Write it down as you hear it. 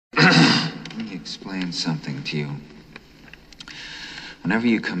explain something to you. Whenever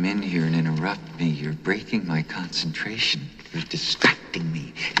you come in here and interrupt me, you're breaking my concentration. You're distracting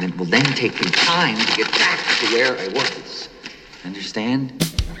me. And it will then take me time to get back to where I was. Understand?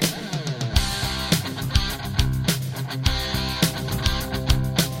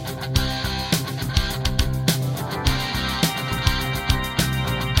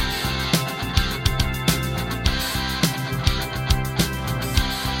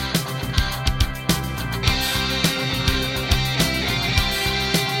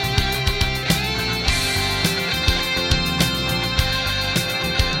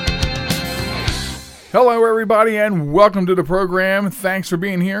 Hello, everybody, and welcome to the program. Thanks for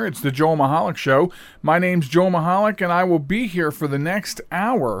being here. It's the Joel Michalec Show. My name's Joel Michalec, and I will be here for the next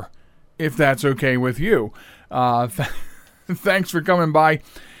hour, if that's okay with you. Thanks for coming by.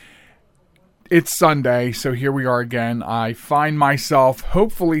 It's Sunday, so here we are again. I find myself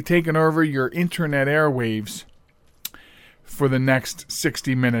hopefully taking over your internet airwaves for the next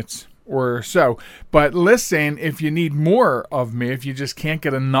 60 minutes or so. But listen, if you need more of me, if you just can't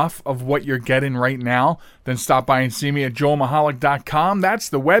get enough of what you're getting right now, then stop by and see me at joelmichalec.com. That's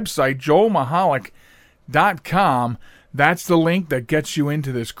the website, joelmichalec.com. That's the link that gets you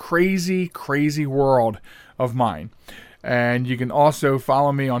into this crazy, crazy world of mine. And you can also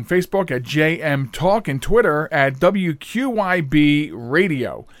follow me on Facebook at JM Talk and Twitter at WQYB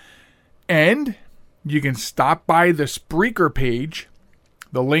Radio. And you can stop by the Spreaker page.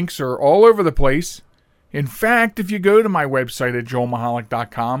 The links are all over the place. In fact, if you go to my website at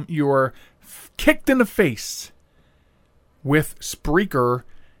joelmichalec.com, you are kicked in the face with Spreaker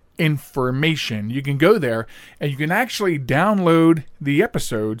information. You can go there and you can actually download the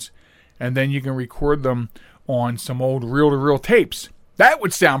episodes and then you can record them on some old reel-to-reel tapes. That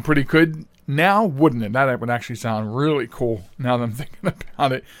would sound pretty good now, wouldn't it? That would actually sound really cool now that I'm thinking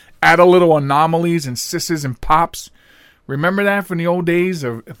about it. Add a little anomalies and sisses and pops. Remember that from the old days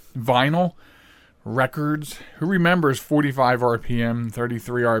of vinyl records? Who remembers 45 RPM,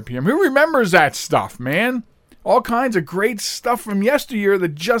 33 RPM? Who remembers that stuff, man? All kinds of great stuff from yesteryear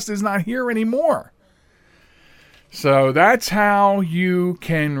that just is not here anymore. So that's how you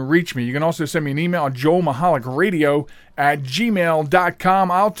can reach me. You can also send me an email at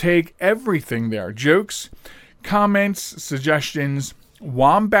joelmichalecradio@gmail.com. I'll take everything there. Jokes, comments, suggestions,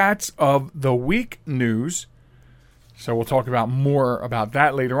 Wombats of the Week news. So we'll talk about more about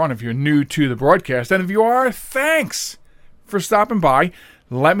that later on if you're new to the broadcast. And if you are, thanks for stopping by.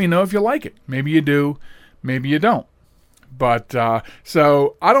 Let me know if you like it. Maybe you do, maybe you don't. But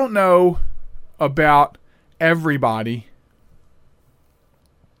so I don't know about everybody,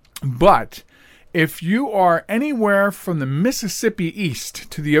 but if you are anywhere from the Mississippi east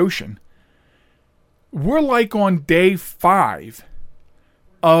to the ocean, we're like on day 5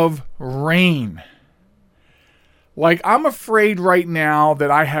 of rain. Like, I'm afraid right now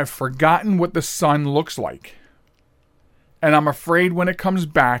that I have forgotten what the sun looks like. And I'm afraid when it comes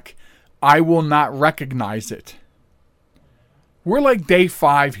back, I will not recognize it. We're like day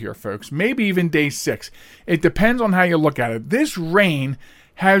 5 here, folks. Maybe even day 6. It depends on how you look at it. This rain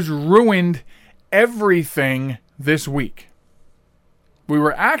has ruined everything this week. We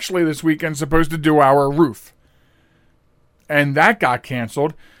were actually this weekend supposed to do our roof. And that got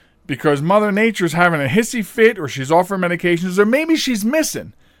canceled. Because Mother Nature's having a hissy fit, or she's off her medications, or maybe she's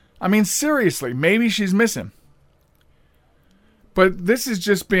missing. I mean, seriously, maybe she's missing. But this has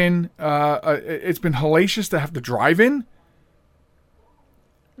just been, it's been hellacious to have to drive in.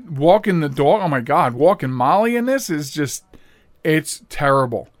 Walking the dog, oh my God, walking Molly in this is just, it's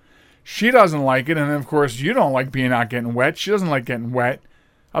terrible. She doesn't like it, and of course, you don't like being out getting wet. She doesn't like getting wet.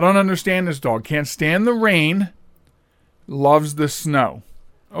 I don't understand this dog. Can't stand the rain, loves the snow.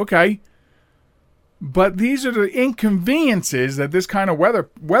 Okay, but these are the inconveniences that this kind of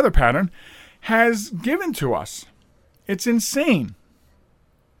weather pattern has given to us. It's insane.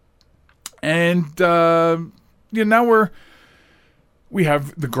 And, now we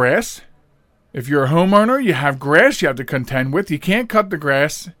have the grass. If you're a homeowner, you have grass you have to contend with. You can't cut the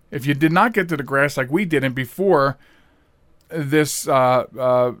grass. If you did not get to the grass like we didn't before this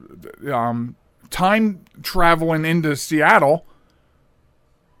time traveling into Seattle,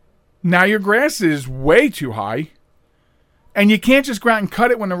 now your grass is way too high, and you can't just go out and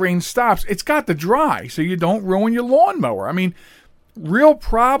cut it when the rain stops. It's got to dry so you don't ruin your lawnmower. I mean, real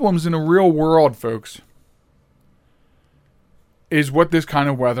problems in the real world, folks, is what this kind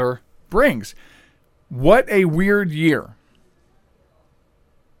of weather brings. What a weird year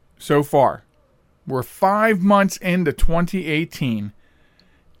so far. We're 5 months into 2018,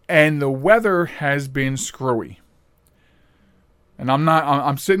 and the weather has been screwy. And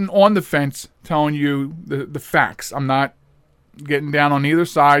I'm sitting on the fence telling you the facts. I'm not getting down on either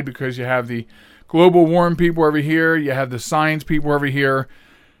side, because you have the global warming people over here. You have the science people over here.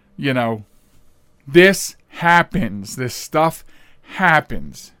 You know, this happens. This stuff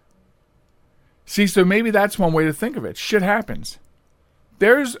happens. See, so maybe that's one way to think of it. Shit happens.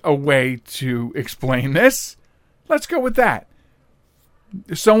 There's a way to explain this. Let's go with that.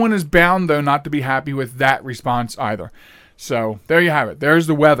 Someone is bound, though, not to be happy with that response either. So there you have it. There's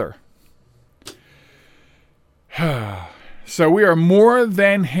the weather. So we are more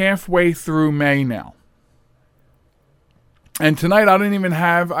than halfway through May now. And tonight I didn't even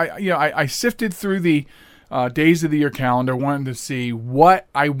have, I sifted through the days of the year calendar, wanted to see what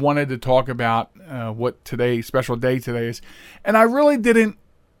I wanted to talk about, what today, special day today is. And I really didn't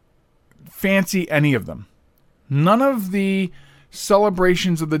fancy any of them. None of the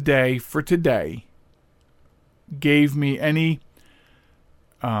celebrations of the day for today gave me any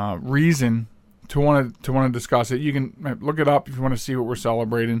reason to want to discuss it. You can look it up if you want to see what we're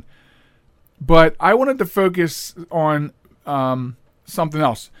celebrating. But I wanted to focus on something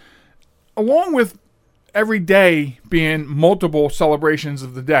else. Along with every day being multiple celebrations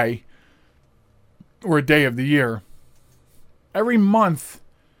of the day, or a day of the year, every month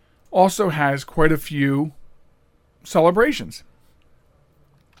also has quite a few celebrations.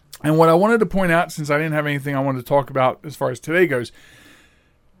 And what I wanted to point out, since I didn't have anything I wanted to talk about as far as today goes,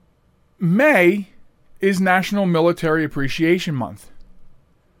 May is National Military Appreciation Month.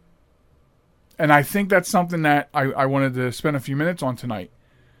 And I think that's something that I wanted to spend a few minutes on tonight.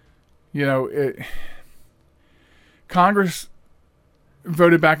 You know, Congress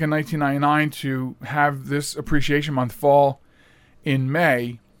voted back in 1999 to have this Appreciation Month fall in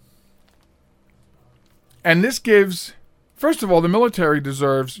May. And this gives, first of all, the military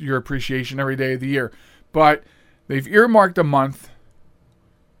deserves your appreciation every day of the year. But they've earmarked a month,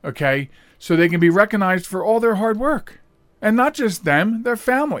 okay, so they can be recognized for all their hard work. And not just them, their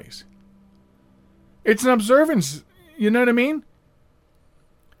families. It's an observance, you know what I mean?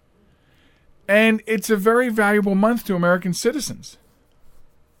 And it's a very valuable month to American citizens.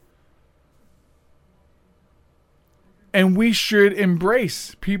 And we should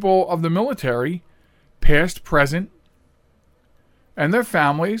embrace people of the military, past, present, and their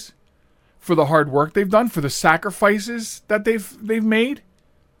families, for the hard work they've done, for the sacrifices that they've made.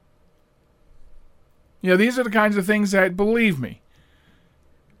 You know, these are the kinds of things that, believe me,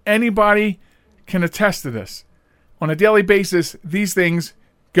 anybody can attest to this. On a daily basis, these things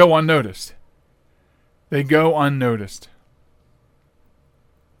go unnoticed. They go unnoticed.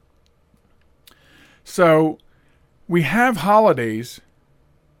 So, we have holidays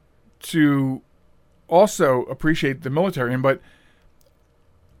to also appreciate the military, but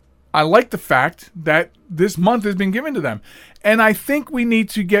I like the fact that this month has been given to them. And I think we need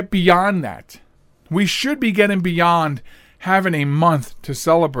to get beyond that. We should be getting beyond having a month to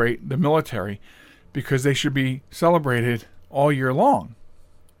celebrate the military, because they should be celebrated all year long.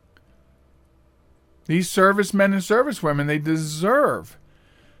 These servicemen and servicewomen, they deserve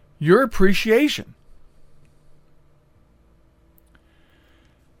your appreciation.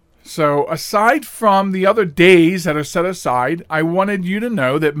 So aside from the other days that are set aside, I wanted you to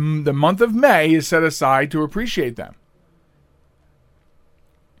know that the month of May is set aside to appreciate them.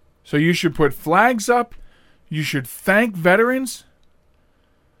 So you should put flags up. You should thank veterans.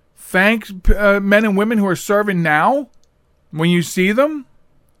 Thank men and women who are serving now. When you see them,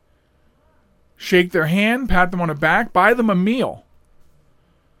 shake their hand, pat them on the back, buy them a meal.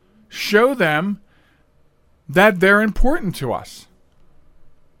 Show them that they're important to us.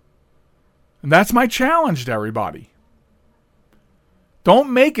 And that's my challenge to everybody.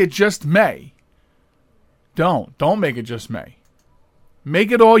 Don't make it just May. Don't make it just May.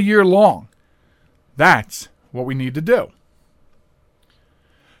 Make it all year long. That's what we need to do.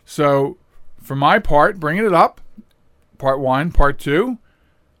 So, for my part, bringing it up, part 1, part 2,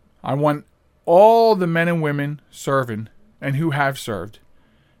 I want all the men and women serving and who have served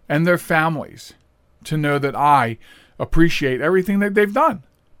and their families to know that I appreciate everything that they've done.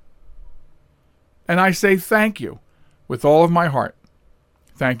 And I say thank you with all of my heart.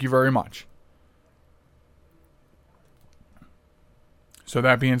 Thank you very much. So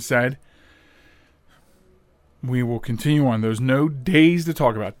that being said, we will continue on. There's no days to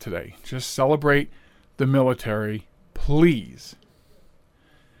talk about today. Just celebrate the military, please.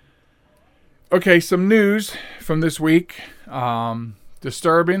 Okay, some news from this week.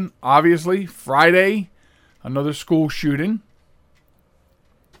 Disturbing, obviously. Friday, another school shooting.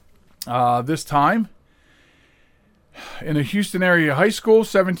 This time, in a Houston area high school,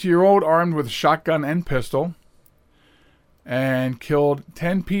 17-year-old armed with a shotgun and pistol and killed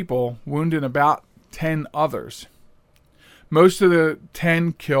 10 people, wounded about 10 others. Most of the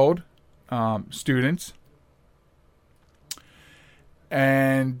 10 killed students.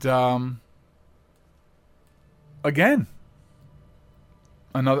 And again,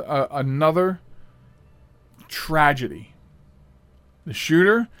 another tragedy. The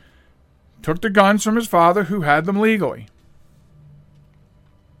shooter took the guns from his father, who had them legally.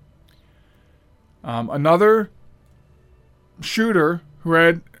 Another shooter who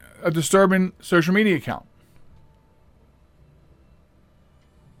had a disturbing social media account.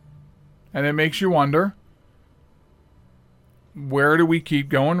 And it makes you wonder, where do we keep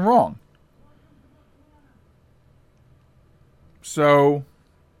going wrong? So,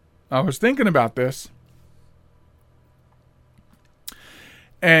 I was thinking about this.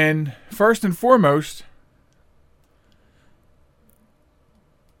 And first and foremost,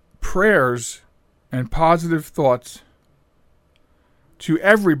 prayers and positive thoughts to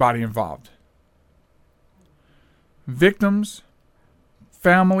everybody involved. Victims,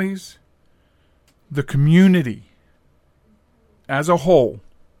 families, the community as a whole,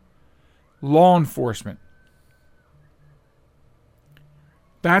 law enforcement.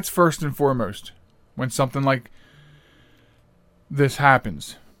 That's first and foremost when something like this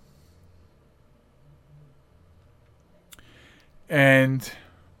happens. And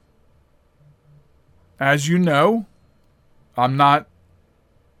as you know, I'm not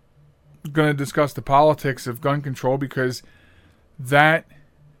going to discuss the politics of gun control, because first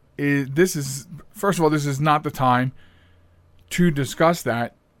of all, this is not the time to discuss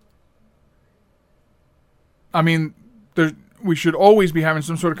that. I mean, we should always be having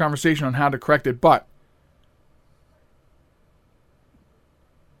some sort of conversation on how to correct it, but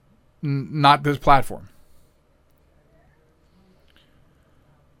not this platform.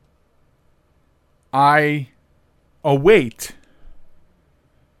 I await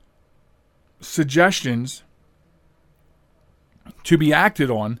suggestions to be acted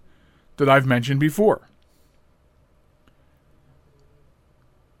on that I've mentioned before.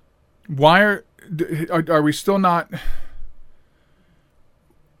 Why are we still not?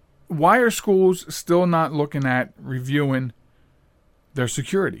 Why are schools still not looking at reviewing their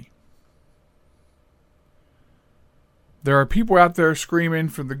security? There are people out there screaming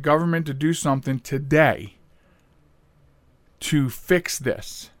for the government to do something today to fix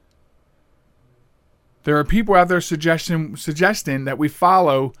this. There are people out there suggesting that we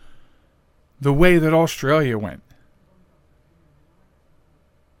follow the way that Australia went.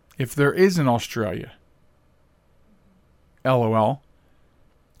 If there is an Australia, LOL,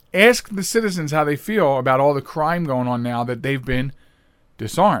 ask the citizens how they feel about all the crime going on now that they've been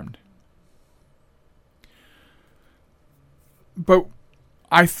disarmed. But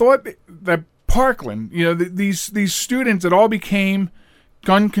I thought that Parkland, these students that all became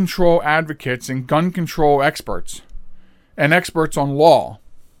gun control advocates and gun control experts and experts on law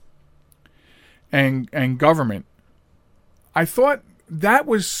and government, I thought that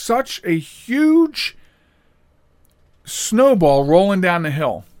was such a huge snowball rolling down the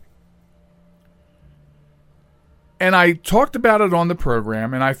hill. And I talked about it on the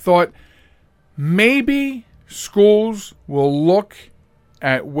program, and I thought maybe schools will look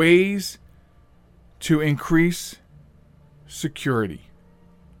at ways to increase security.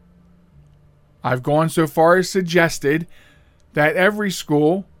 I've gone so far as suggested that every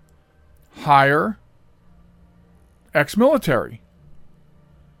school hire ex-military.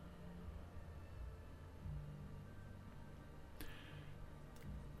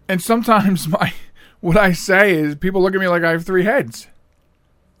 And sometimes what I say is people look at me like I have three heads.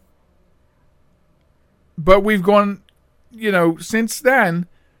 But we've gone, since then,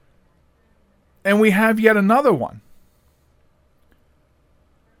 and we have yet another one.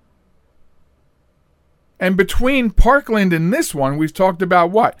 And between Parkland and this one, we've talked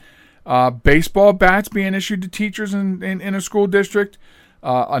about what? Baseball bats being issued to teachers in a school district.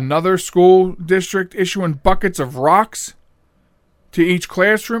 Another school district issuing buckets of rocks to each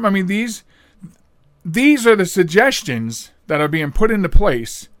classroom. I mean, these are the suggestions that are being put into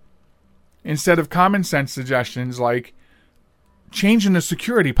place instead of common sense suggestions like changing the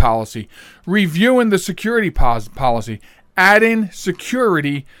security policy, reviewing the security policy, adding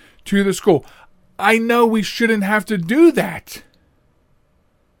security to the school. I know we shouldn't have to do that.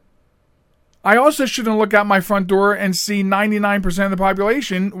 I also shouldn't look out my front door and see 99% of the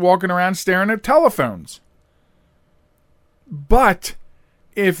population walking around staring at telephones. But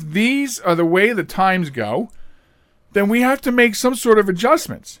if these are the way the times go, then we have to make some sort of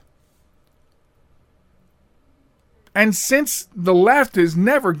adjustments. And since the left is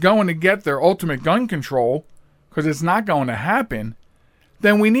never going to get their ultimate gun control because it's not going to happen,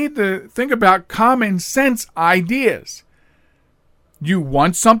 then we need to think about common sense ideas. You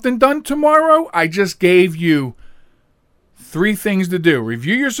want something done tomorrow? I just gave you 3 things to do.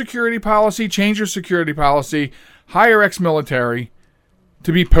 Review your security policy, change your security policy, hire ex-military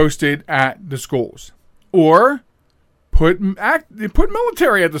to be posted at the schools. Or put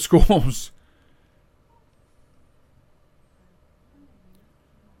military at the schools.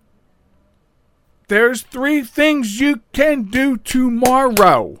 There's 3 things you can do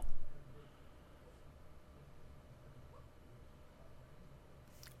tomorrow.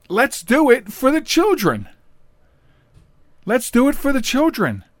 Let's do it for the children. Let's do it for the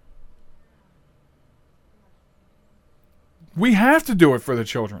children. We have to do it for the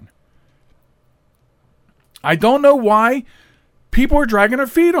children. I don't know why people are dragging their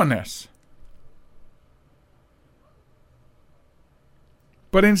feet on this.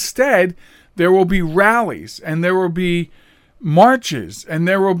 But instead, there will be rallies and there will be marches and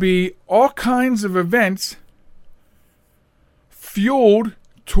there will be all kinds of events fueled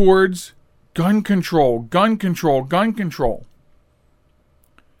towards gun control, gun control, gun control.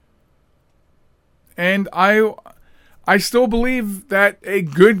 And I still believe that a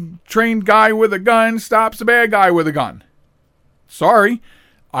good trained guy with a gun stops a bad guy with a gun. Sorry,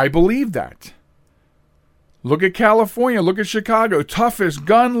 I believe that. Look at California, look at Chicago. Toughest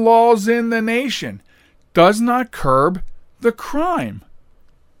gun laws in the nation. Does not curb the crime.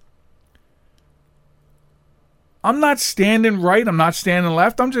 I'm not standing right, I'm not standing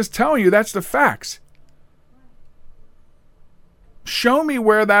left. I'm just telling you that's the facts. Show me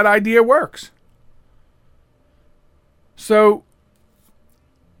where that idea works. So,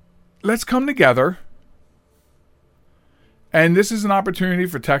 let's come together. And this is an opportunity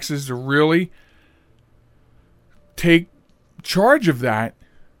for Texas to really take charge of that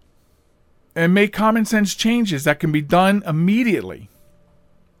and make common sense changes that can be done immediately.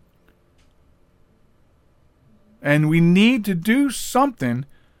 And we need to do something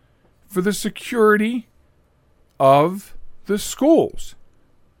for the security of the schools.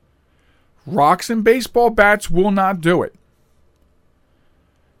 Rocks and baseball bats will not do it.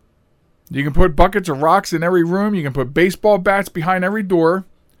 You can put buckets of rocks in every room. You can put baseball bats behind every door.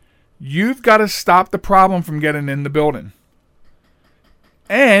 You've got to stop the problem from getting in the building.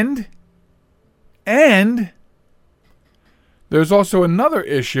 And there's also another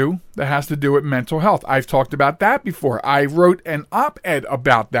issue that has to do with mental health. I've talked about that before. I wrote an op-ed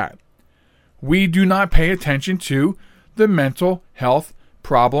about that. We do not pay attention to the mental health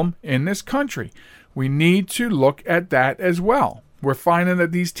problem in this country. We need to look at that as well. We're finding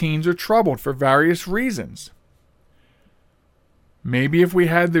that these teens are troubled for various reasons. Maybe if we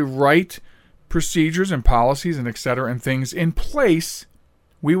had the right procedures and policies and etc. and things in place,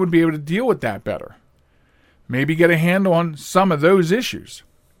 we would be able to deal with that better. Maybe get a handle on some of those issues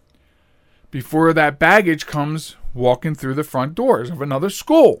before that baggage comes walking through the front doors of another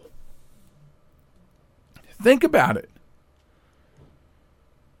school. Think about it.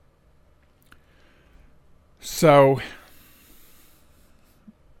 So,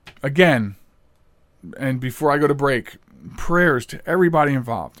 again, and before I go to break, prayers to everybody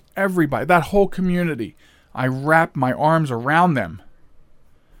involved. Everybody, that whole community. I wrap my arms around them.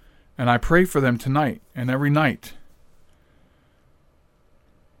 And I pray for them tonight and every night.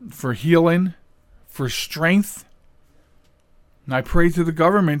 For healing, for strength. And I pray to the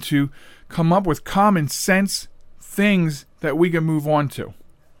government to come up with common sense things that we can move on to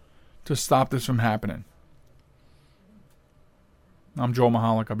stop this from happening. I'm Joel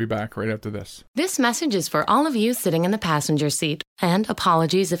Michalec. I'll be back right after this. This message is for all of you sitting in the passenger seat. And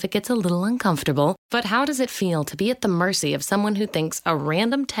apologies if it gets a little uncomfortable, but how does it feel to be at the mercy of someone who thinks a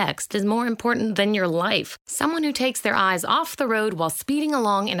random text is more important than your life? Someone who takes their eyes off the road while speeding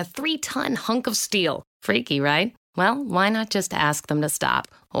along in a 3-ton hunk of steel. Freaky, right? Well, why not just ask them to stop?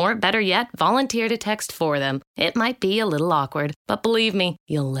 Or better yet, volunteer to text for them. It might be a little awkward, but believe me,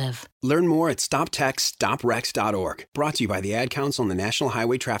 you'll live. Learn more at stoptextstoprex.org. Brought to you by the Ad Council and the National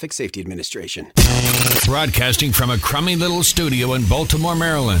Highway Traffic Safety Administration. Broadcasting from a crummy little studio in Baltimore,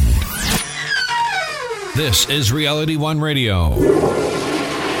 Maryland. This is Reality One Radio.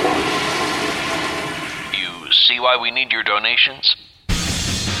 You see why we need your donations?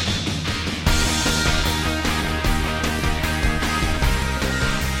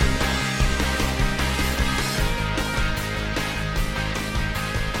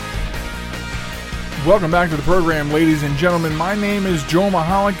 Welcome back to the program, ladies and gentlemen. My name is Joel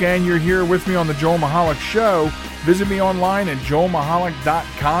Michalec, and you're here with me on the Joel Michalec Show. Visit me online at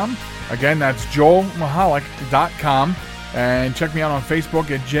joelmichalec.com. Again, that's joelmichalec.com. And check me out on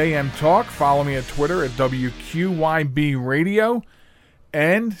Facebook at JM Talk. Follow me at Twitter at WQYB Radio.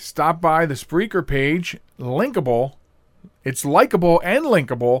 And stop by the Spreaker page, linkable. It's likable and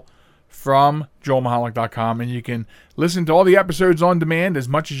linkable from joelmichalec.com. And you can listen to all the episodes on demand as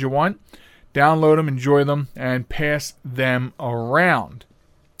much as you want. Download them, enjoy them, and pass them around.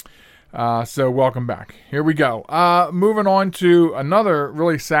 So welcome back. Here we go. Moving on to another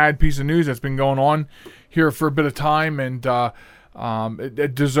really sad piece of news that's been going on here for a bit of time, and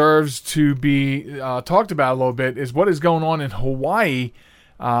it deserves to be talked about a little bit, is what is going on in Hawaii.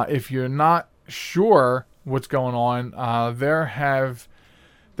 If you're not sure what's going on, there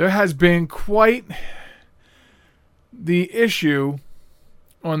has been quite the issue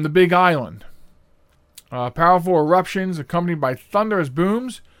on the Big Island. Powerful eruptions accompanied by thunderous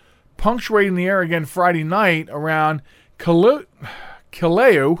booms punctuating the air again Friday night around Kilauea.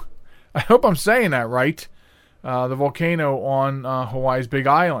 I hope I'm saying that right. The volcano on Hawaii's Big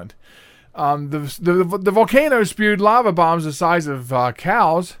Island. The volcano spewed lava bombs the size of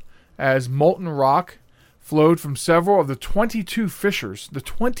cows as molten rock flowed from several of the 22 fissures, the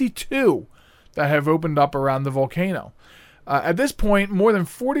 22 that have opened up around the volcano. At this point, more than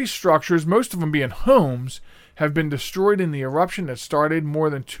 40 structures, most of them being homes, have been destroyed in the eruption that started more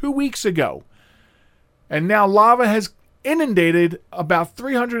than 2 weeks ago. And now lava has inundated about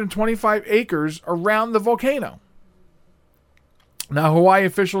 325 acres around the volcano. Now, Hawaii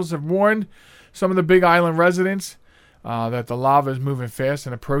officials have warned some of the Big Island residents that the lava is moving fast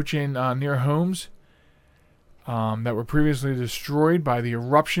and approaching near homes that were previously destroyed by the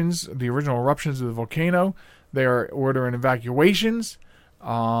original eruptions of the volcano. They are ordering evacuations.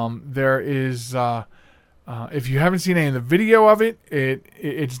 There is, if you haven't seen any of the video of it,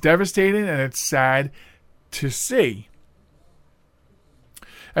 it's devastating and it's sad to see.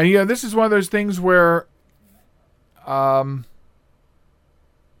 And, this is one of those things where I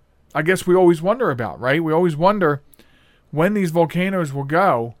guess we always wonder about, right? We always wonder when these volcanoes will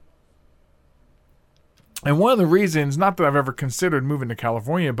go. And one of the reasons, not that I've ever considered moving to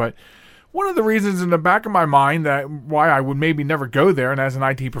California, but one of the reasons in the back of my mind that why I would maybe never go there, and as an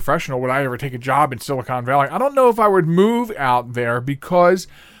IT professional, would I ever take a job in Silicon Valley? I don't know if I would move out there because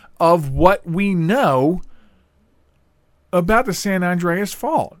of what we know about the San Andreas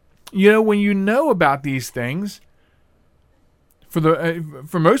Fault. When you know about these things,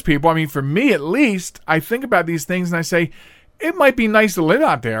 for most people, I mean, for me at least, I think about these things and I say, it might be nice to live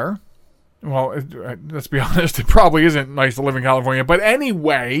out there. Well, let's be honest, it probably isn't nice to live in California. But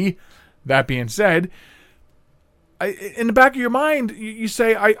anyway, that being said, in the back of your mind, you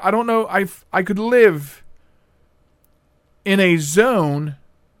say, I don't know, I could live in a zone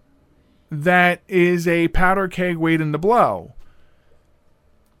that is a powder keg waiting to blow.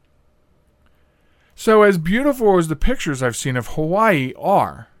 So as beautiful as the pictures I've seen of Hawaii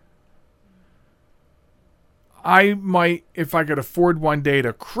are, I might, if I could afford one day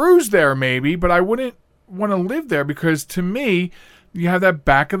to cruise there maybe, but I wouldn't want to live there because to me, you have that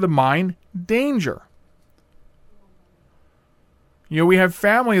back of the mind danger. We have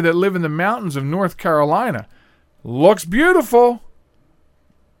family that live in the mountains of North Carolina. Looks beautiful.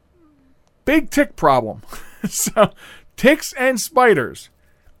 Big tick problem. So, ticks and spiders.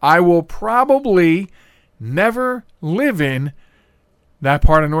 I will probably never live in that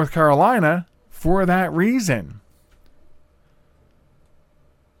part of North Carolina for that reason.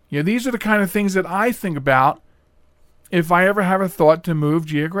 These are the kind of things that I think about if I ever have a thought to move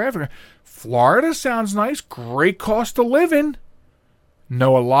geographically. Florida sounds nice. Great cost of living.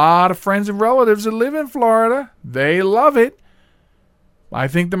 Know a lot of friends and relatives that live in Florida. They love it. I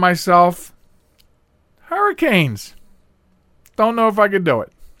think to myself, hurricanes. Don't know if I could do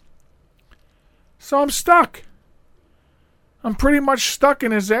it. So I'm stuck. I'm pretty much stuck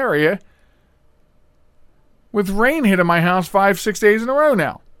in this area with rain hitting my house 5-6 days in a row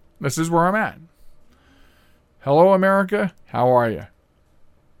now. This is where I'm at. Hello, America. How are you?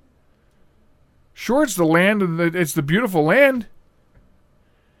 Sure, it's the land. It's the beautiful land.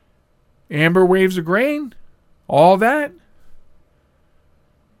 Amber waves of grain. All that.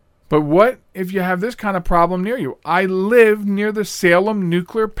 But what if you have this kind of problem near you? I live near the Salem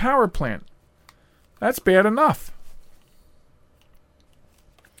nuclear power plant. That's bad enough.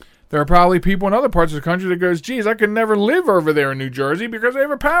 There are probably people in other parts of the country that goes, geez, I could never live over there in New Jersey because they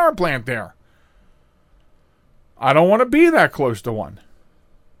have a power plant there. I don't want to be that close to one.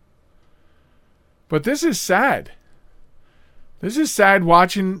 But this is sad. This is sad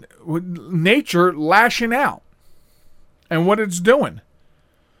watching nature lashing out and what it's doing.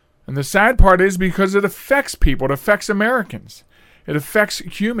 And the sad part is because it affects people. It affects Americans. It affects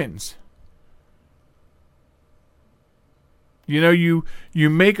humans. You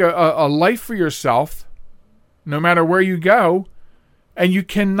make a life for yourself, no matter where you go, and you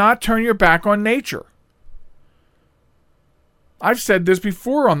cannot turn your back on nature. I've said this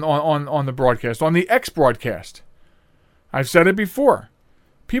before on the broadcast, on the X broadcast. I've said it before.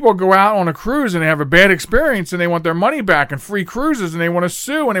 People go out on a cruise and they have a bad experience and they want their money back and free cruises and they want to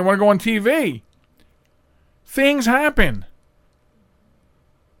sue and they want to go on TV. Things happen.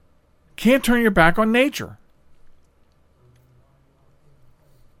 Can't turn your back on nature.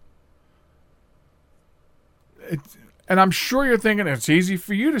 And I'm sure you're thinking it's easy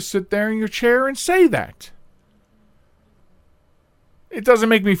for you to sit there in your chair and say that. It doesn't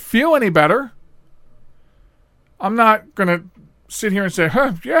make me feel any better. I'm not going to sit here and say,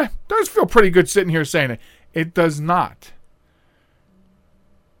 yeah, it does feel pretty good sitting here saying it. It does not.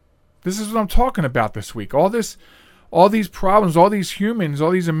 This is what I'm talking about this week. All these problems, all these humans,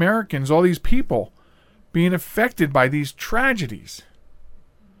 all these Americans, all these people being affected by these tragedies.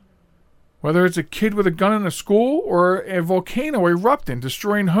 Whether it's a kid with a gun in a school or a volcano erupting,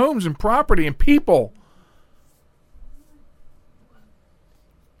 destroying homes and property and people.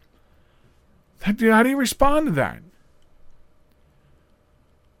 How do you respond to that?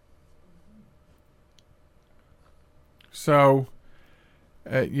 So,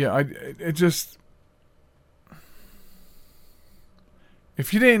 it just...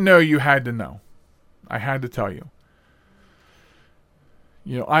 If you didn't know, you had to know. I had to tell you.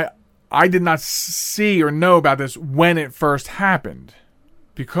 I did not see or know about this when it first happened.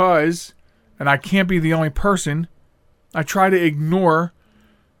 Because, and I can't be the only person, I try to ignore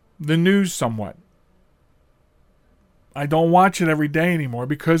the news somewhat. I don't watch it every day anymore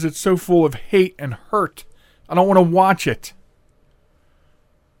because it's so full of hate and hurt. I don't want to watch it.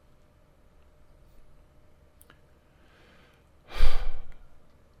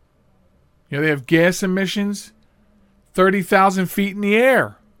 They have gas emissions 30,000 feet in the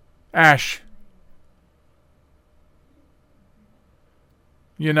air. Ash.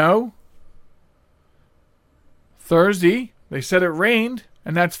 Thursday, they said it rained,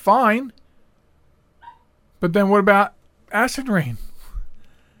 and that's fine. But then what about acid rain?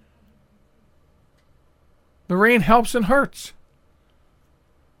 The rain helps and hurts.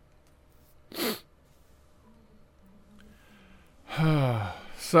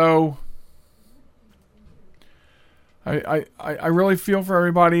 So, I really feel for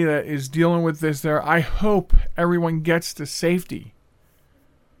everybody that is dealing with this there. I hope everyone gets to safety.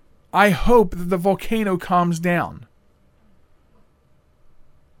 I hope that the volcano calms down.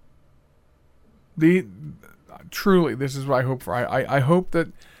 Truly, this is what I hope for. I hope that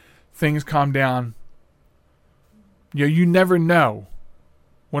things calm down. You never know.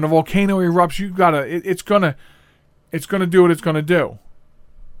 When a volcano erupts, it's gonna do what it's gonna do.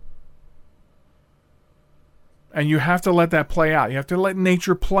 And you have to let that play out. You have to let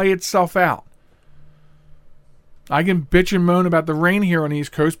nature play itself out. I can bitch and moan about the rain here on the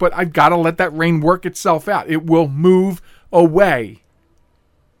East Coast, but I've got to let that rain work itself out. It will move away.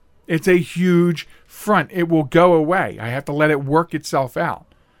 It's a huge front. It will go away. I have to let it work itself out.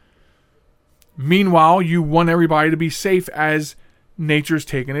 Meanwhile, you want everybody to be safe as nature's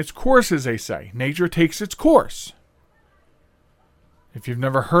taking its course, as they say. Nature takes its course. If you've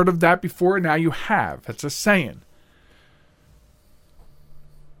never heard of that before, now you have. That's a saying.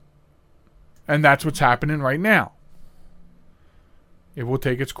 And that's what's happening right now. It will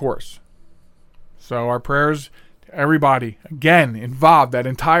take its course. So our prayers to everybody, again, involved, that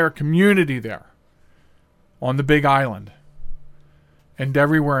entire community there on the Big Island and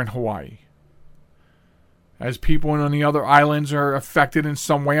everywhere in Hawaii. As people on the other islands are affected in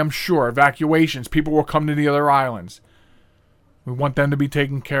some way, I'm sure, evacuations, people will come to the other islands. We want them to be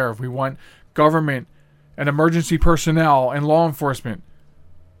taken care of. We want government and emergency personnel and law enforcement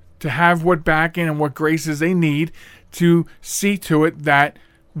to have what backing and what graces they need to see to it that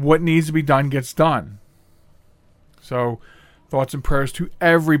what needs to be done gets done. So, thoughts and prayers to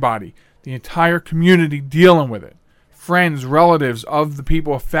everybody, the entire community dealing with it. Friends, relatives of the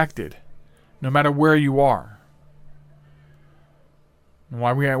people affected, no matter where you are. And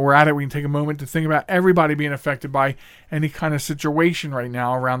while we're at it, we can take a moment to think about everybody being affected by any kind of situation right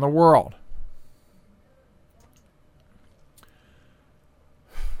now around the world.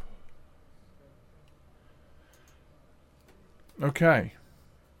 Okay.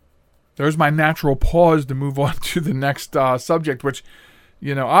 There's my natural pause to move on to the next subject, which,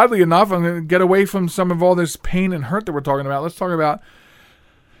 oddly enough, I'm going to get away from some of all this pain and hurt that we're talking about. Let's talk about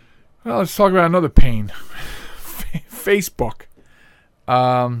another pain. Facebook.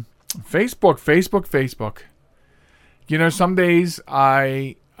 Facebook. Some days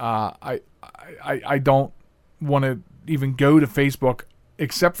I don't want to even go to Facebook,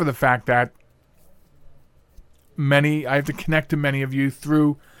 except for the fact that I have to connect to many of you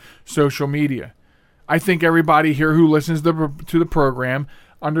through social media. I think everybody here who listens to the program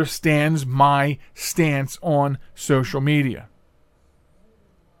understands my stance on social media.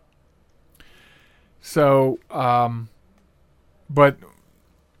 So, but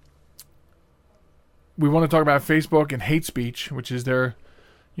we want to talk about Facebook and hate speech, which is their,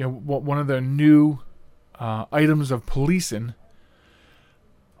 one of their new items of policing.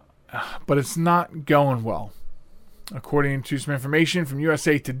 But it's not going well. According to some information from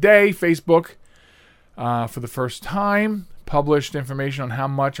USA Today, Facebook, for the first time, published information on how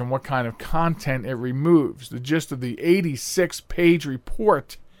much and what kind of content it removes. The gist of the 86-page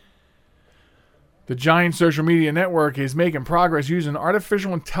report. The giant social media network is making progress using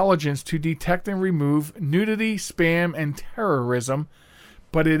artificial intelligence to detect and remove nudity, spam, and terrorism,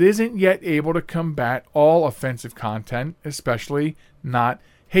 but it isn't yet able to combat all offensive content, especially not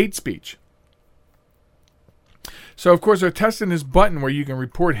hate speech. So, of course, they're testing this button where you can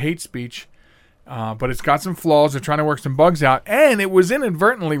report hate speech, but it's got some flaws. They're trying to work some bugs out, and it was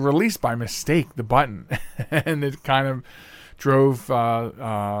inadvertently released by mistake, the button, and it kind of drove,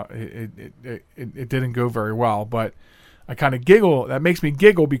 it didn't go very well, but I kind of giggle. That makes me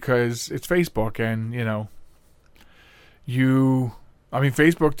giggle because it's Facebook, and,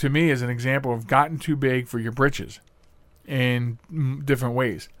 Facebook to me is an example of gotten too big for your britches in different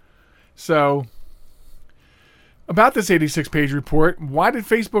ways. So, about this 86-page report, why did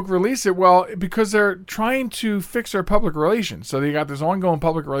Facebook release it? Well, because they're trying to fix their public relations. So they got this ongoing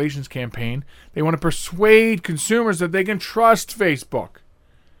public relations campaign. They want to persuade consumers that they can trust Facebook.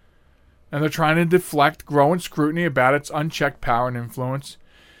 And they're trying to deflect growing scrutiny about its unchecked power and influence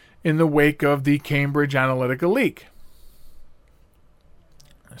in the wake of the Cambridge Analytica leak.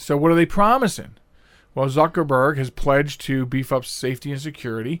 So what are they promising? Well, Zuckerberg has pledged to beef up safety and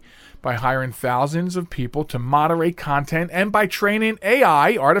security by hiring thousands of people to moderate content and by training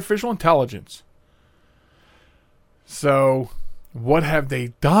AI, artificial intelligence. So, what have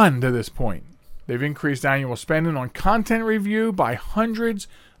they done to this point? They've increased annual spending on content review by hundreds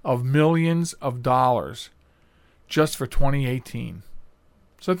of millions of dollars just for 2018.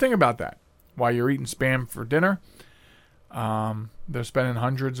 So think about that. While you're eating spam for dinner, they're spending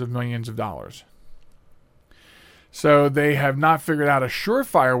hundreds of millions of dollars. So they have not figured out a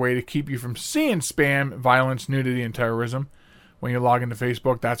surefire way to keep you from seeing spam, violence, nudity, and terrorism when you log into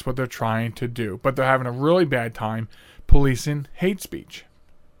Facebook. That's what they're trying to do. But they're having a really bad time policing hate speech.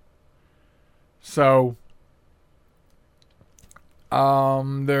 So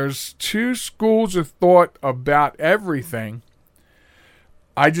there's two schools of thought about everything.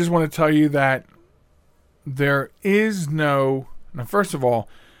 I just want to tell you that there is no... Now, first of all,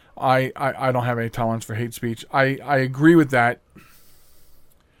 I don't have any tolerance for hate speech. I agree with that.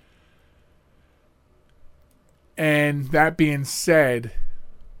 And that being said,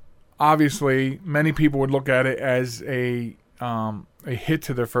 obviously, many people would look at it as a hit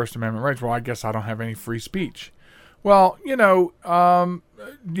to their First Amendment rights. Well, I guess I don't have any free speech. Well,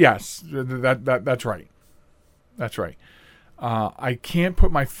 yes, that's right. That's right. I can't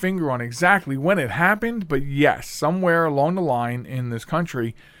put my finger on exactly when it happened, but yes, somewhere along the line in this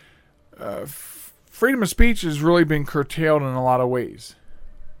country, freedom of speech has really been curtailed in a lot of ways.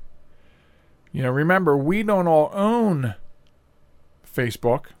 Remember, we don't all own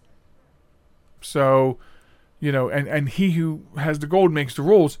Facebook. So, and he who has the gold makes the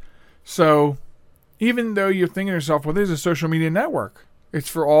rules. So, even though you're thinking to yourself, well, there's a social media network. It's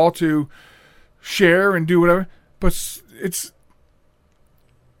for all to share and do whatever. But it's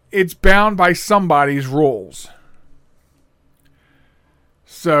bound by somebody's rules.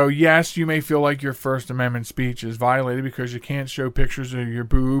 So, yes, you may feel like your First Amendment speech is violated because you can't show pictures of your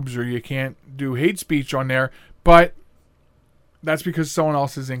boobs or you can't do hate speech on there, but that's because someone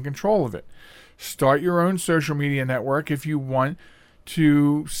else is in control of it. Start your own social media network if you want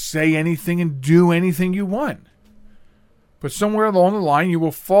to say anything and do anything you want. But somewhere along the line, you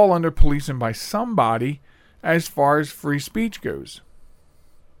will fall under policing by somebody as far as free speech goes.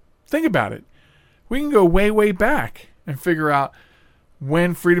 Think about it. We can go way, way back and figure out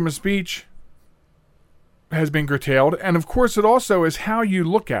when freedom of speech has been curtailed. And of course, it also is how you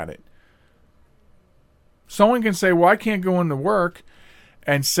look at it. Someone can say, well, I can't go into work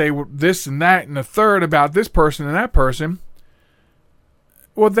and say this and that and a third about this person and that person.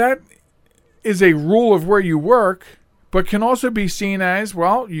 Well, that is a rule of where you work, but can also be seen as,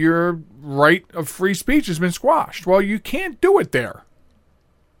 well, your right of free speech has been squashed. Well, you can't do it there.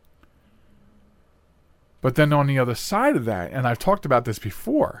 But then on the other side of that, and I've talked about this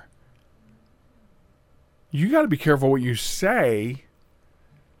before, you got to be careful what you say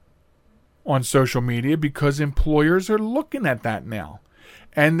on social media, because employers are looking at that now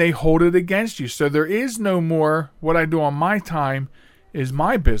and they hold it against you. So there is no more what I do on my time is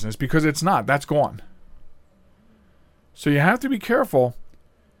my business, because it's not. That's gone. So you have to be careful.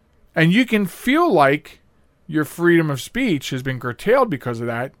 And you can feel like your freedom of speech has been curtailed because of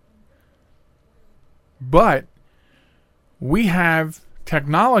that. But we have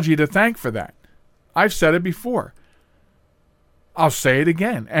technology to thank for that. I've said it before. I'll say it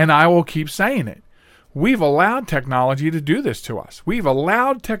again, and I will keep saying it. We've allowed technology to do this to us. We've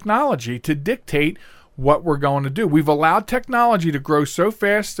allowed technology to dictate what we're going to do. We've allowed technology to grow so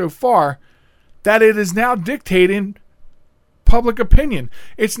fast, so far, that it is now dictating public opinion.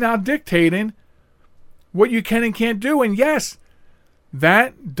 It's now dictating what you can and can't do. And yes,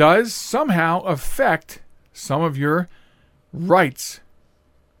 that does somehow affect some of your rights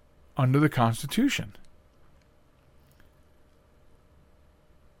under the Constitution.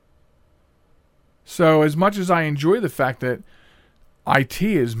 So as much as I enjoy the fact that IT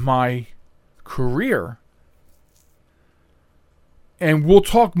is my career, and we'll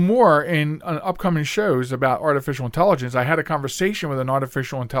talk more in upcoming shows about artificial intelligence. I had a conversation with an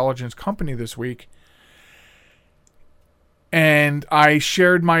artificial intelligence company this week, and I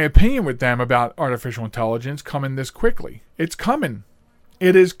shared my opinion with them about artificial intelligence coming this quickly. It's coming.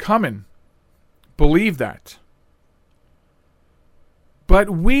 It is coming. Believe that. But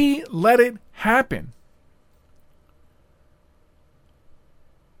we let it happen.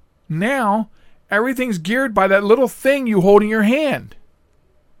 Now, everything's geared by that little thing you hold in your hand.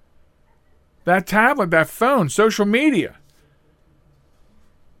 That tablet, that phone, social media.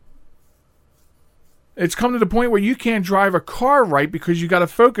 It's come to the point where you can't drive a car right because you got to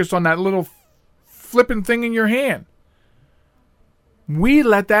focus on that little flipping thing in your hand. We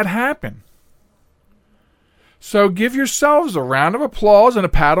let that happen. So give yourselves a round of applause and a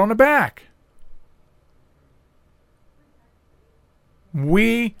pat on the back.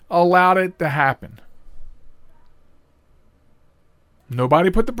 We allowed it to happen. Nobody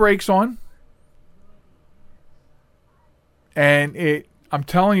put the brakes on. And I'm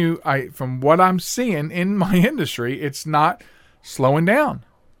telling you, from what I'm seeing in my industry, it's not slowing down.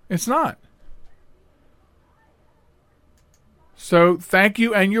 It's not. So thank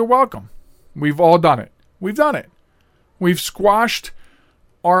you and you're welcome. We've all done it. We've done it. We've squashed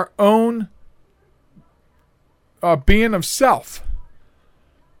our own being of self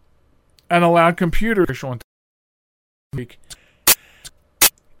and allowed computers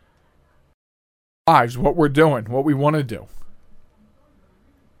lives, what we're doing, what we want to do.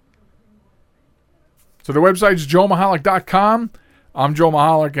 So the website's joelmichalec.com. I'm Joel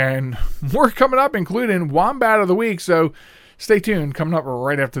Michalec, and more coming up, including Wombat of the Week. So stay tuned. Coming up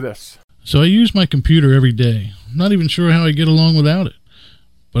right after this. So I use my computer every day. I'm not even sure how I get along without it.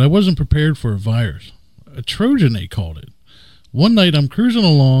 But I wasn't prepared for a virus. A Trojan, they called it. One night I'm cruising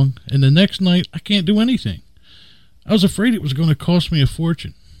along, and the next night I can't do anything. I was afraid it was going to cost me a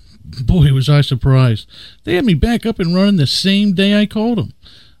fortune. Boy, was I surprised. They had me back up and running the same day I called them.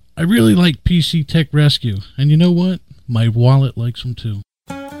 I really like PC Tech Rescue, and you know what? My wallet likes them too.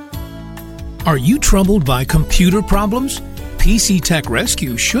 Are you troubled by computer problems? PC Tech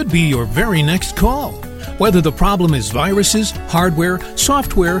Rescue should be your very next call. Whether the problem is viruses, hardware,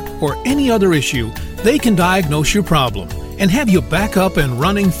 software, or any other issue, they can diagnose your problem and have you back up and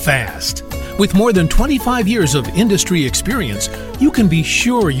running fast. With more than 25 years of industry experience, you can be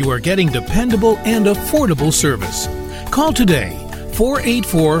sure you are getting dependable and affordable service. Call today,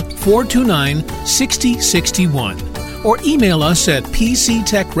 484-429-6061, or email us at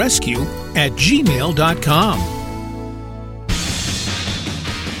pctechrescue@gmail.com.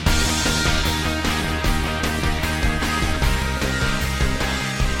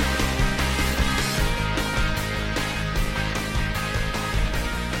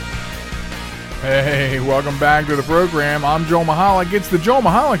 Hey, welcome back to the program. I'm Joel Michalec. It's the Joel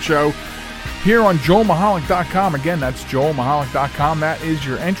Michalec Show here on joelmichalec.com. Again, that's joelmichalec.com. That is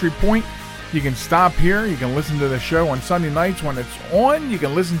your entry point. You can stop here. You can listen to the show on Sunday nights when it's on. You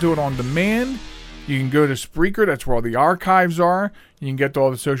can listen to it on demand. You can go to Spreaker. That's where all the archives are. You can get to all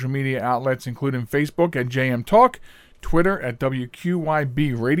the social media outlets, including Facebook at JM Talk, Twitter at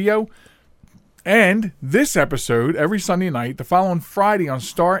WQYB Radio. And this episode, every Sunday night, the following Friday on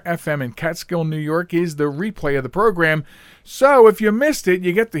Star FM in Catskill, New York, is the replay of the program. So if you missed it,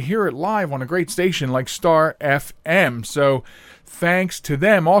 you get to hear it live on a great station like Star FM. So thanks to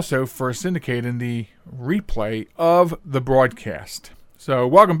them also for syndicating the replay of the broadcast. So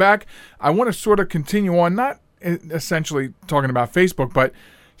welcome back. I want to sort of continue on, not essentially talking about Facebook, but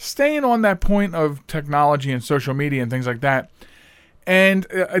staying on that point of technology and social media and things like that. And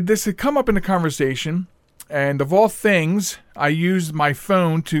this had come up in the conversation. And of all things, I used my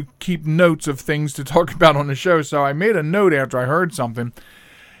phone to keep notes of things to talk about on the show. So I made a note after I heard something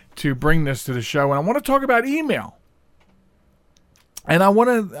to bring this to the show. And I want to talk about email. And I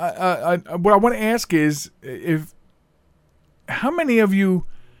want to, what I want to ask is, how many of you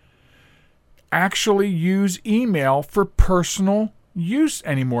actually use email for personal use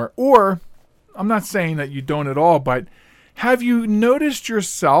anymore? Or, I'm not saying that you don't at all, but have you noticed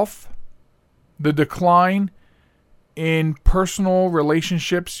yourself the decline in personal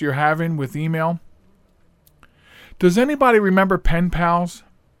relationships you're having with email? Does anybody remember pen pals?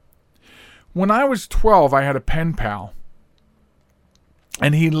 When I was 12, I had a pen pal.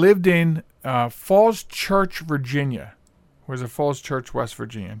 And he lived in Falls Church, Virginia. Where's it? Falls Church, West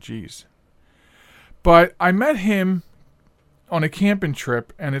Virginia. Jeez. But I met him on a camping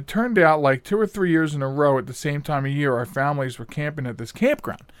trip, and it turned out like 2 or 3 years in a row at the same time of year, our families were camping at this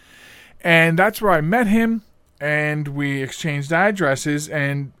campground. And that's where I met him, and we exchanged addresses,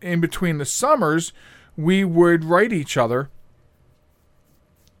 and in between the summers, we would write each other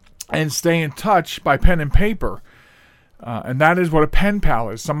and stay in touch by pen and paper. And that is what a pen pal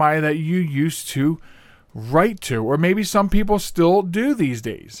is, somebody that you used to write to, or maybe some people still do these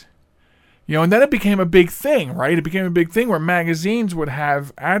days. You know, and then it became a big thing, right? It became a big thing where magazines would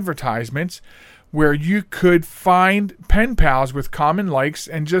have advertisements where you could find pen pals with common likes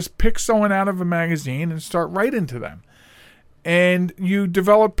and just pick someone out of a magazine and start writing to them. And you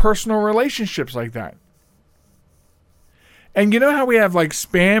develop personal relationships like that. And you know how we have like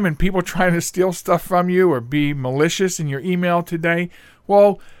spam and people trying to steal stuff from you or be malicious in your email today?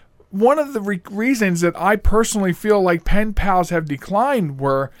 Well, one of the reasons that I personally feel like pen pals have declined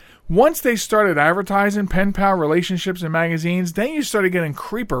were once they started advertising pen pal relationships in magazines, then you started getting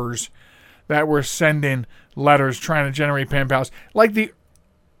creepers that were sending letters trying to generate pen pals. Like the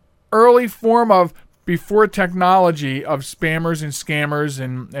early form of before technology of spammers and scammers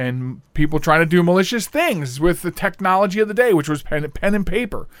and people trying to do malicious things with the technology of the day, which was pen and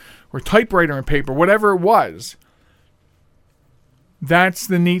paper or typewriter and paper, whatever it was. That's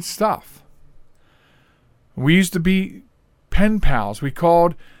the neat stuff. We used to be pen pals. We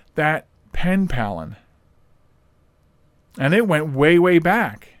called that pen palin'. And it went way, way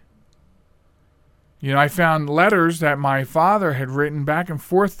back. You know, I found letters that my father had written back and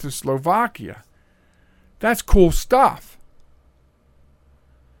forth to Slovakia. That's cool stuff.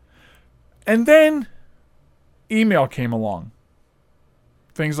 And then email came along.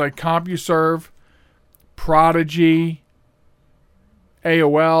 Things like CompuServe, Prodigy,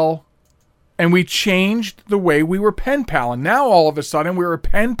 AOL, and we changed the way we were pen palin'. Now all of a sudden we were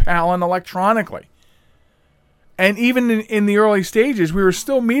pen palin' electronically. And even in the early stages, we were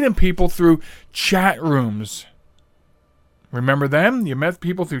still meeting people through chat rooms. Remember them? You met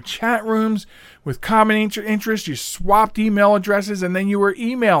people through chat rooms with common interests. You swapped email addresses, and then you were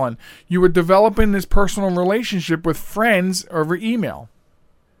emailing. You were developing this personal relationship with friends over email.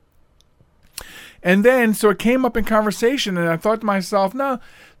 And then, so it came up in conversation, and I thought to myself, no,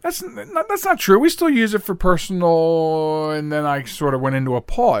 that's not true. We still use it for personal. And then I sort of went into a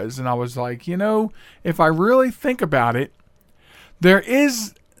pause, and I was like, you know, if I really think about it, there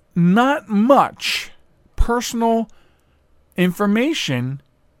is not much personal information,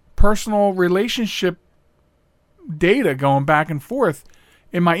 personal relationship data going back and forth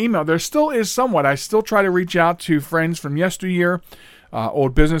in my email. There still is somewhat. I still try to reach out to friends from yesteryear,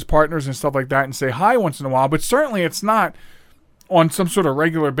 old business partners and stuff like that, and say hi once in a while, but certainly it's not on some sort of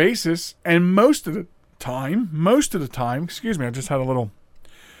regular basis. And most of the time, excuse me, I just had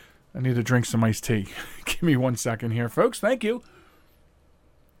I need to drink some iced tea. Give me 1 second here, folks. Thank you.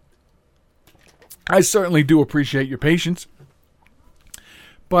 I certainly do appreciate your patience.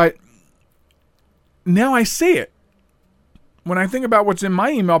 But now I see it. When I think about what's in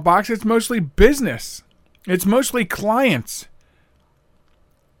my email box, it's mostly business. It's mostly clients.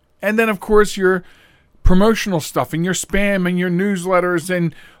 And then, of course, your promotional stuff and your spam and your newsletters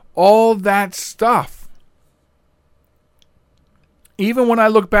and all that stuff. Even when I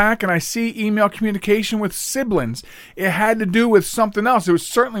look back and I see email communication with siblings, it had to do with something else. It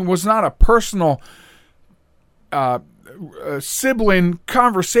certainly was not a personal sibling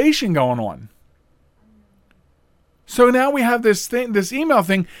conversation going on. So now we have this email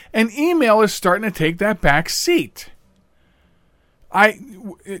thing, and email is starting to take that back seat.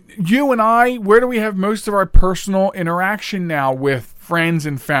 You and I, where do we have most of our personal interaction now with friends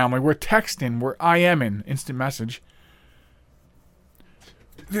and family? We're texting, we're IMing, instant message.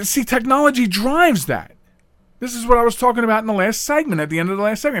 See, technology drives that. This is what I was talking about in the last segment, at the end of the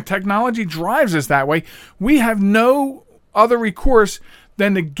last segment. Technology drives us that way. We have no other recourse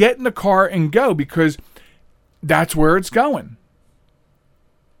than to get in the car and go, because that's where it's going.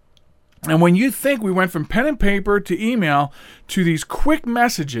 And when you think we went from pen and paper to email to these quick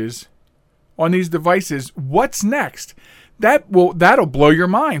messages on these devices, what's next? That'll blow your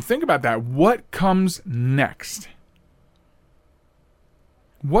mind. Think about that. What comes next?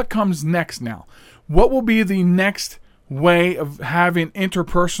 What comes next now? What will be the next way of having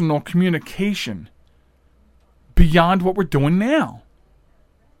interpersonal communication beyond what we're doing now?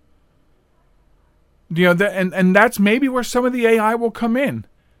 You know, and that's maybe where some of the AI will come in.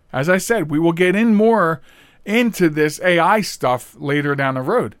 As I said, we will get in more into this AI stuff later down the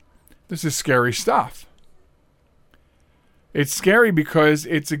road. This is scary stuff. It's scary because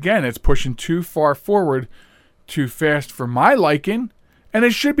it's pushing too far forward, too fast for my liking, and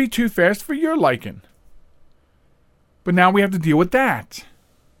it should be too fast for your liking. But now we have to deal with that.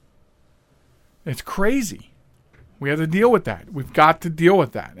 It's crazy. We have to deal with that. We've got to deal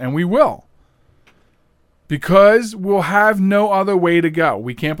with that, and we will. Because we'll have no other way to go.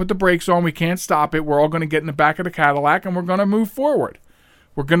 We can't put the brakes on. We can't stop it. We're all going to get in the back of the Cadillac and we're going to move forward.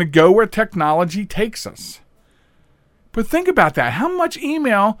 We're going to go where technology takes us. But think about that. How much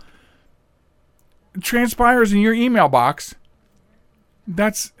email transpires in your email box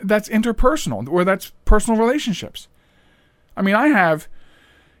that's interpersonal, or that's personal relationships? I mean, I have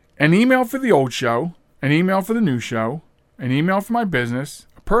an email for the old show, an email for the new show, an email for my business,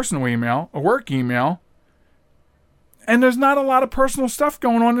 a personal email, a work email, and there's not a lot of personal stuff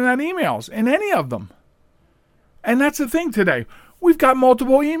going on in that emails, in any of them. And that's the thing today. We've got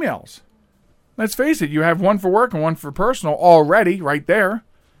multiple emails. Let's face it, you have one for work and one for personal already right there.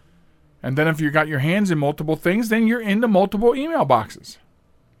 And then if you got your hands in multiple things, then you're into multiple email boxes.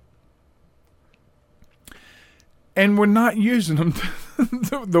 And we're not using them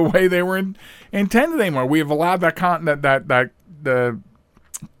the way they were intended anymore. We have allowed that the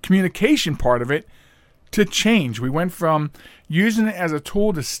communication part of it to change. We went from using it as a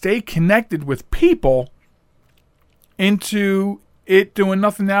tool to stay connected with people into it doing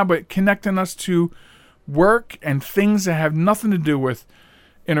nothing now but connecting us to work and things that have nothing to do with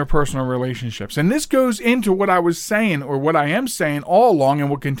interpersonal relationships. And this goes into what I was saying, or what I am saying all along and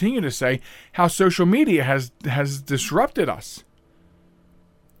will continue to say, how social media has disrupted us.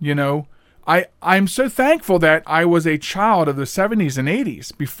 You know, I'm so thankful that I was a child of the 70s and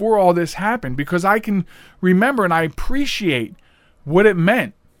 80s before all this happened, because I can remember and I appreciate what it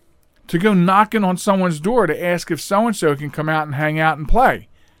meant to go knocking on someone's door to ask if so-and-so can come out and hang out and play.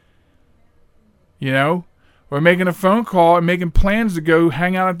 You know, or making a phone call and making plans to go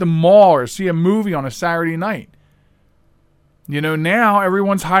hang out at the mall or see a movie on a Saturday night. You know, now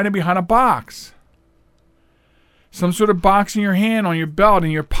everyone's hiding behind a box. Some sort of box in your hand, on your belt,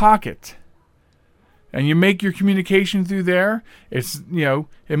 in your pocket. And you make your communication through there. It's, you know,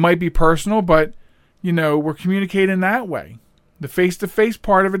 it might be personal, but, you know, we're communicating that way. The face-to-face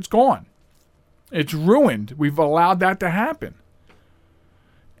part of it's gone. It's ruined. We've allowed that to happen.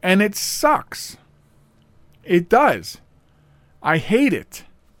 And it sucks. It does. I hate it.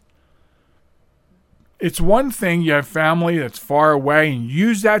 It's one thing, you have family that's far away and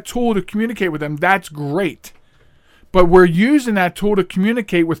use that tool to communicate with them. That's great. But we're using that tool to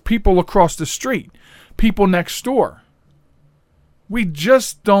communicate with people across the street, people next door. We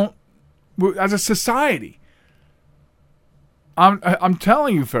just don't, as a society. I'm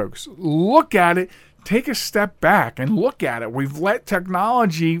telling you folks, look at it, take a step back and look at it. We've let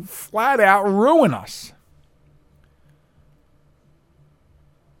technology flat out ruin us.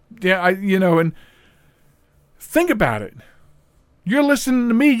 Yeah, and think about it. You're listening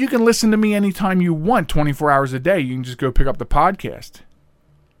to me. You can listen to me anytime you want, 24 hours a day. You can just go pick up the podcast.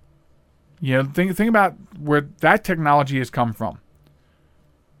 You know, think about where that technology has come from.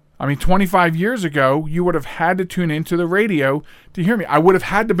 I mean, 25 years ago, you would have had to tune into the radio to hear me. I would have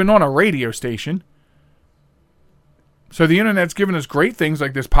had to been on a radio station. So the internet's given us great things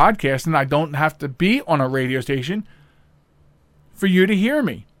like this podcast, and I don't have to be on a radio station for you to hear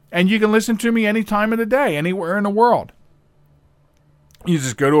me. And you can listen to me any time of the day, anywhere in the world. You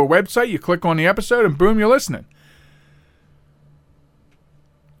just go to a website, you click on the episode, and boom, you're listening.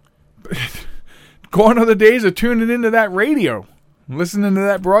 Gone are the days of tuning into that radio, listening to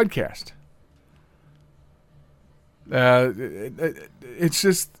that broadcast. It's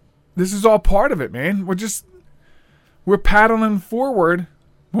just, this is all part of it, man. We're paddling forward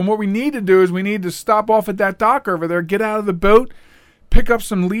when what we need to do is we need to stop off at that dock over there, get out of the boat, pick up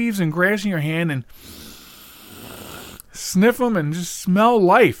some leaves and grass in your hand and sniff them and just smell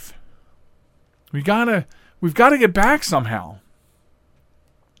life. We gotta we've got to get back somehow.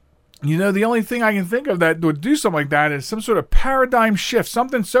 You know, the only thing I can think of that would do something like that is some sort of paradigm shift,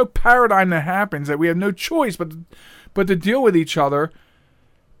 something so paradigm that happens that we have no choice but to deal with each other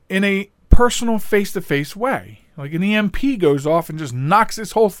in a personal, face-to-face way. Like an EMP goes off and just knocks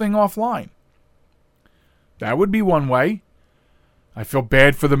this whole thing offline. That would be one way. I feel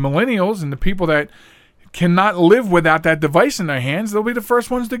bad for the millennials and the people that cannot live without that device in their hands. They'll be the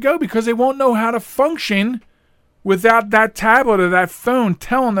first ones to go because they won't know how to function without that tablet or that phone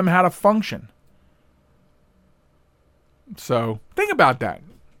telling them how to function. So think about that.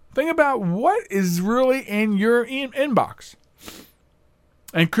 Think about what is really in your inbox.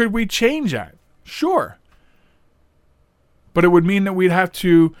 And could we change that? Sure. But it would mean that we'd have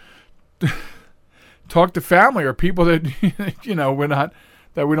to talk to family or people that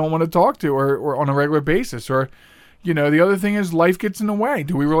that we don't want to talk to or on a regular basis. Or, the other thing is life gets in the way.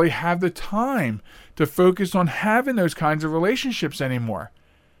 Do we really have the time to focus on having those kinds of relationships anymore?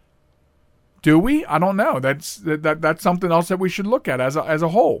 Do we? I don't know. That's something else that we should look at as a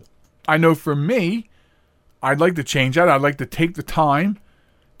whole. I know for me, I'd like to change that. I'd like to take the time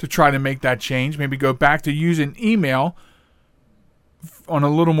to try to make that change. Maybe go back to using email on a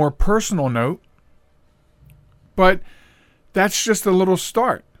little more personal note. But that's just a little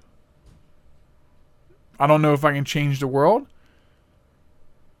start. I don't know if I can change the world.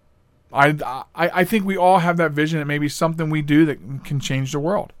 I think we all have that vision that maybe something we do that can change the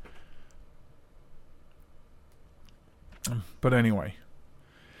world. But anyway,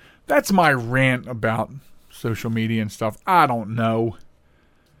 that's my rant about social media and stuff. I don't know.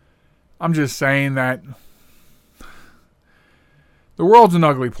 I'm just saying that the world's an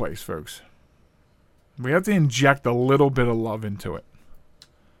ugly place, folks. We have to inject a little bit of love into it.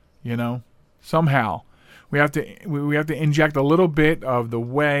 Somehow. We have to inject a little bit of the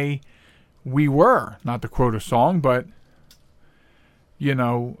way we were. Not to quote a song, but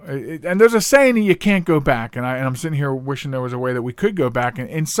and there's a saying that you can't go back, and I'm sitting here wishing there was a way that we could go back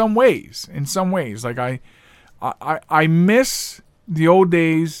in some ways. Like I miss the old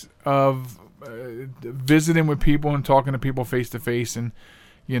days of visiting with people and talking to people face to face, and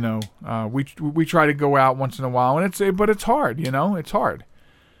we try to go out once in a while, and but it's hard, it's hard.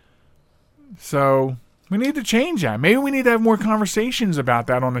 So we need to change that. Maybe we need to have more conversations about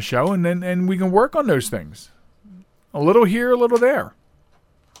that on the show, and we can work on those things. A little here, a little there.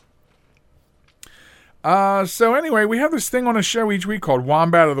 So anyway, we have this thing on the show each week called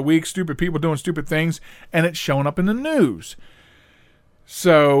Wombat of the Week, stupid people doing stupid things, and it's showing up in the news.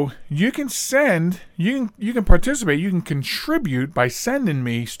 So you can participate, you can contribute by sending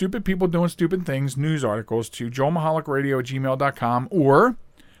me stupid people doing stupid things news articles to joelmichalecradio@gmail.com or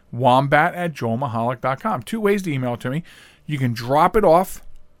wombat@joelmichalic.com. 2 ways to email it to me. You can drop it off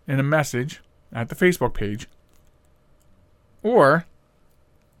in a message at the Facebook page, or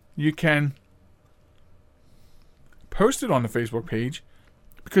you can post it on the Facebook page,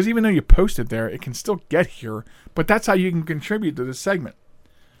 because even though you post it there, it can still get here, but that's how you can contribute to this segment.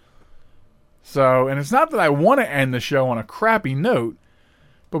 So, and it's not that I want to end the show on a crappy note,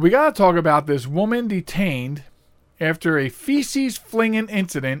 but we got to talk about this woman detained after a feces-flinging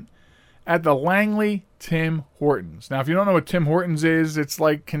incident at the Langley Tim Hortons. Now, if you don't know what Tim Hortons is, it's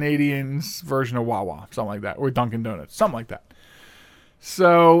like Canadians' version of Wawa, something like that, or Dunkin' Donuts, something like that.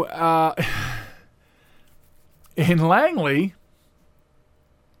 So, in Langley,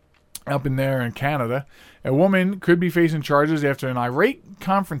 up in there in Canada, a woman could be facing charges after an irate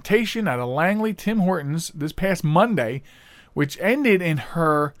confrontation at a Langley Tim Hortons this past Monday, which ended in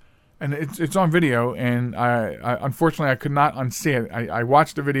her, and it's on video, and I unfortunately I could not unsee it. I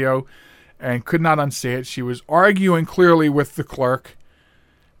watched the video and could not unsee it. She was arguing clearly with the clerk,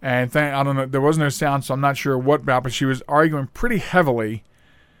 and I don't know, there was no sound, so I'm not sure what about, but she was arguing pretty heavily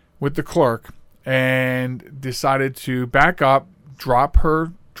with the clerk and decided to back up, drop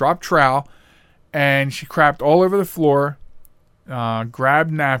trowel, and she crapped all over the floor,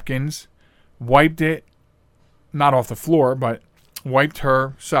 grabbed napkins, wiped it, not off the floor, but wiped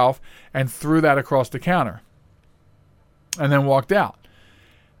herself, and threw that across the counter, and then walked out.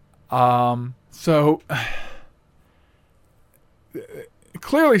 So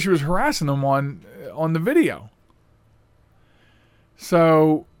clearly she was harassing them on the video.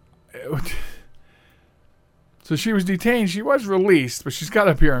 So she was detained. She was released, but she's got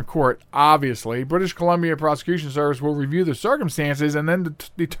to appear in court, obviously. British Columbia Prosecution Service will review the circumstances and then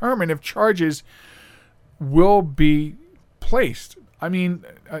determine if charges will be placed. I mean,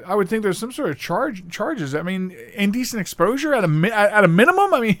 I would think there's some sort of charges. I mean, indecent exposure at a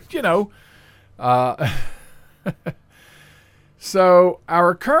minimum. I mean, So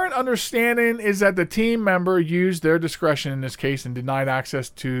our current understanding is that the team member used their discretion in this case and denied access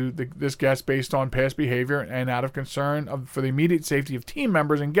to this guest based on past behavior and out of concern for the immediate safety of team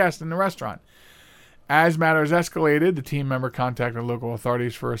members and guests in the restaurant. As matters escalated, the team member contacted local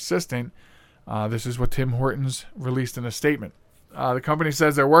authorities for assistance. This is what Tim Hortons released in a statement. The company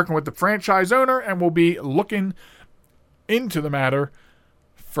says they're working with the franchise owner and will be looking into the matter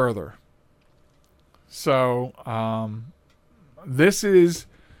further. So, this is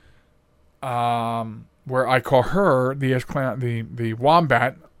where I call her the ass clown, the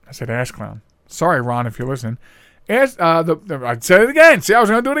wombat. I said ass clown. Sorry, Ron, if you're listening. I'd say it again. See, I was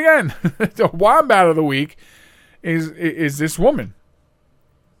going to do it again. The wombat of the week is this woman.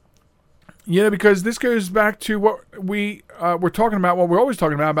 Because this goes back to what we're talking about, what we're always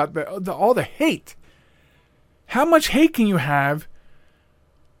talking about all the hate. How much hate can you have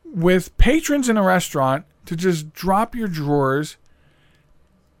with patrons in a restaurant to just drop your drawers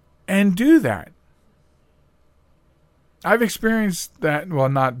and do that? I've experienced that, well,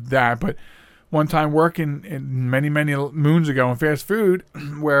 not that, but one time working many moons ago in fast food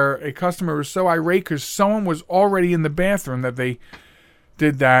where a customer was so irate because someone was already in the bathroom that they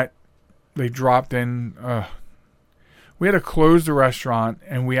did that. They dropped in. We had to close the restaurant,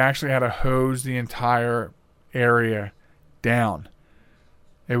 and we actually had to hose the entire area down.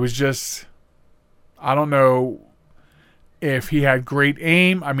 It was just, I don't know if he had great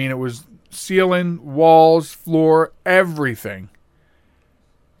aim. I mean, it was ceiling, walls, floor, everything.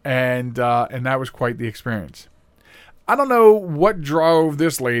 And that was quite the experience. I don't know what drove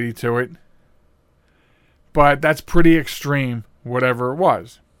this lady to it, but that's pretty extreme, whatever it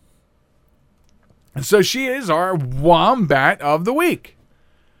was. And so she is our wombat of the week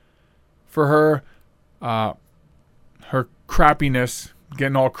for her crappiness,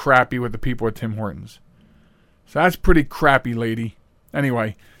 getting all crappy with the people at Tim Hortons. So that's pretty crappy, lady.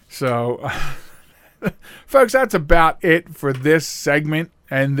 Anyway, so folks, that's about it for this segment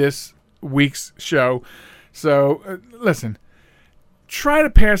and this week's show. So listen, try to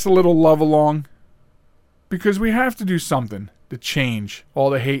pass a little love along because we have to do something to change all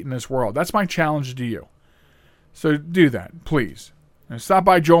the hate in this world. That's my challenge to you. So do that, please. And stop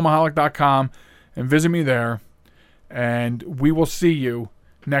by joelmichalec.com and visit me there. And we will see you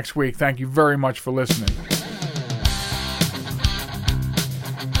next week. Thank you very much for listening.